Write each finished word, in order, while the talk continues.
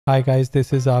Hi guys,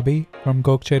 this is Abi from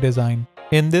Gokche Design.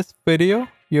 In this video,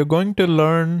 you're going to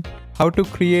learn how to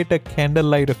create a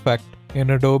candlelight effect in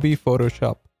Adobe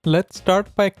Photoshop. Let's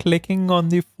start by clicking on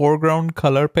the foreground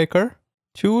color picker.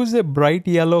 Choose a bright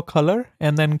yellow color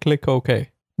and then click OK.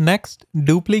 Next,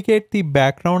 duplicate the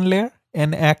background layer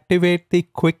and activate the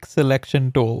Quick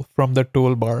Selection tool from the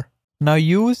toolbar. Now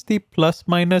use the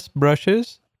plus-minus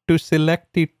brushes to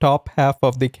select the top half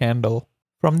of the candle.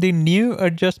 From the New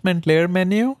Adjustment Layer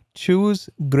menu, choose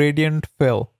Gradient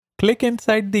Fill. Click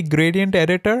inside the Gradient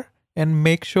Editor and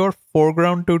make sure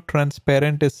Foreground to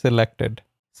Transparent is selected.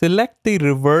 Select the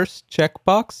Reverse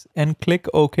checkbox and click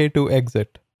OK to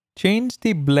exit. Change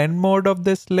the blend mode of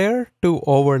this layer to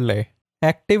Overlay.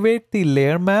 Activate the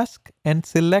Layer Mask and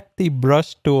select the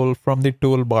Brush tool from the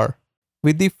toolbar.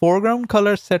 With the foreground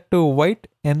color set to white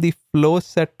and the flow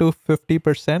set to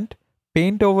 50%,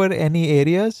 paint over any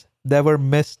areas that were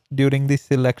missed during the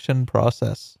selection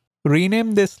process.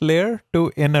 Rename this layer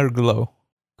to Inner Glow.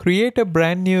 Create a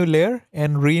brand new layer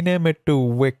and rename it to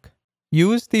Wick.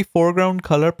 Use the foreground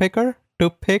color picker to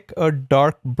pick a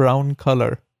dark brown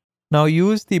color. Now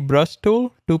use the brush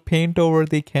tool to paint over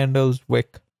the candle's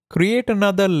wick. Create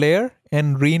another layer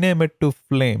and rename it to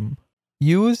Flame.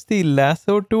 Use the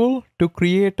Lasso Tool to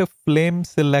create a flame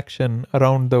selection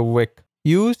around the wick.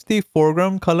 Use the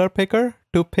foreground color picker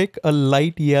to pick a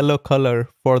light yellow color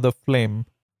for the flame.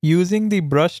 Using the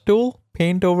brush tool,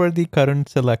 paint over the current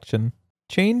selection.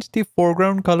 Change the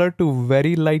foreground color to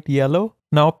very light yellow.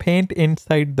 Now paint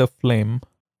inside the flame.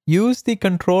 Use the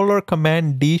Ctrl or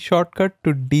Command D shortcut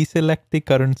to deselect the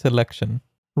current selection.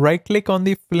 Right-click on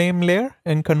the flame layer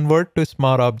and convert to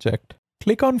Smart Object.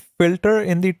 Click on Filter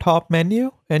in the top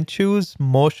menu and choose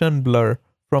Motion Blur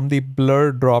from the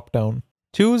Blur drop-down.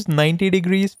 Choose 90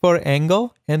 degrees for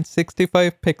angle and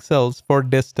 65 pixels for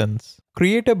distance.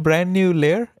 Create a brand new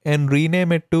layer and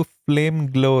rename it to Flame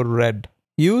Glow Red.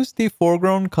 Use the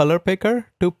foreground color picker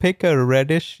to pick a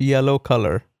reddish yellow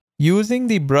color. Using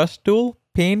the brush tool,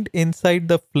 paint inside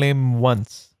the flame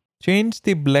once. Change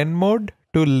the blend mode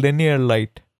to Linear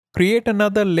Light. Create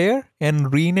another layer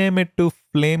and rename it to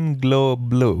Flame Glow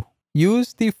Blue.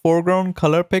 Use the foreground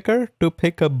color picker to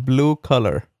pick a blue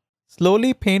color.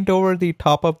 Slowly paint over the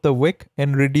top of the wick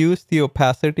and reduce the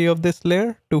opacity of this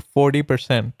layer to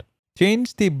 40%.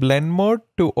 Change the blend mode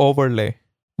to Overlay.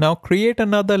 Now create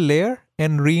another layer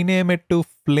and rename it to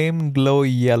Flame Glow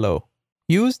Yellow.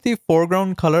 Use the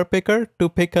foreground color picker to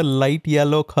pick a light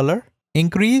yellow color.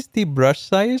 Increase the brush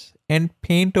size and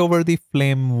paint over the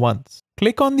flame once.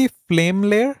 Click on the flame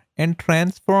layer and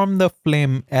transform the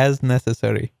flame as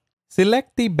necessary.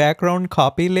 Select the background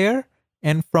copy layer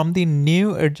and from the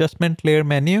New Adjustment Layer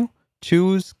menu,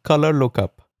 choose Color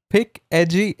Lookup. Pick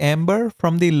Edgy Amber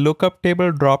from the Lookup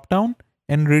table dropdown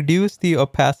and reduce the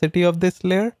opacity of this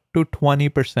layer to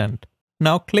 20%.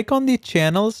 Now click on the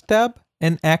Channels tab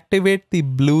and activate the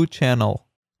blue channel.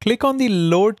 Click on the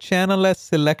Load Channel as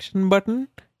Selection button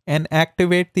and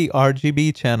activate the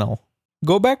RGB channel.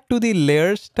 Go back to the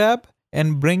Layers tab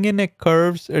and bring in a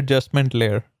Curves adjustment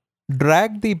layer.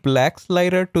 Drag the black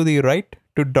slider to the right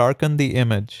to darken the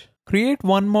image. Create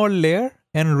one more layer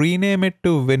and rename it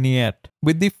to Vignette.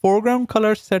 With the foreground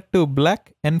color set to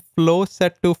black and flow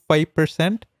set to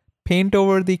 5%, paint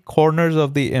over the corners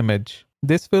of the image.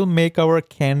 This will make our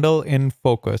candle in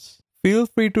focus. Feel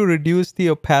free to reduce the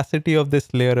opacity of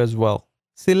this layer as well.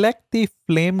 Select the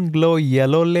Flame Glow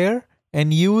Yellow layer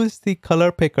and use the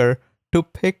color picker to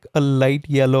pick a light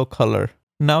yellow color.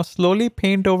 Now slowly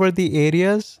paint over the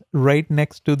areas right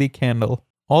next to the candle.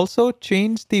 Also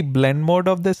change the blend mode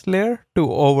of this layer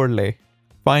to Overlay.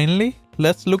 Finally,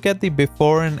 let's look at the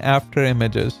before and after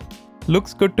images.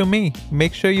 Looks good to me.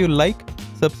 Make sure you like,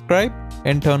 subscribe,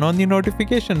 and turn on the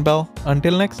notification bell.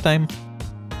 Until next time.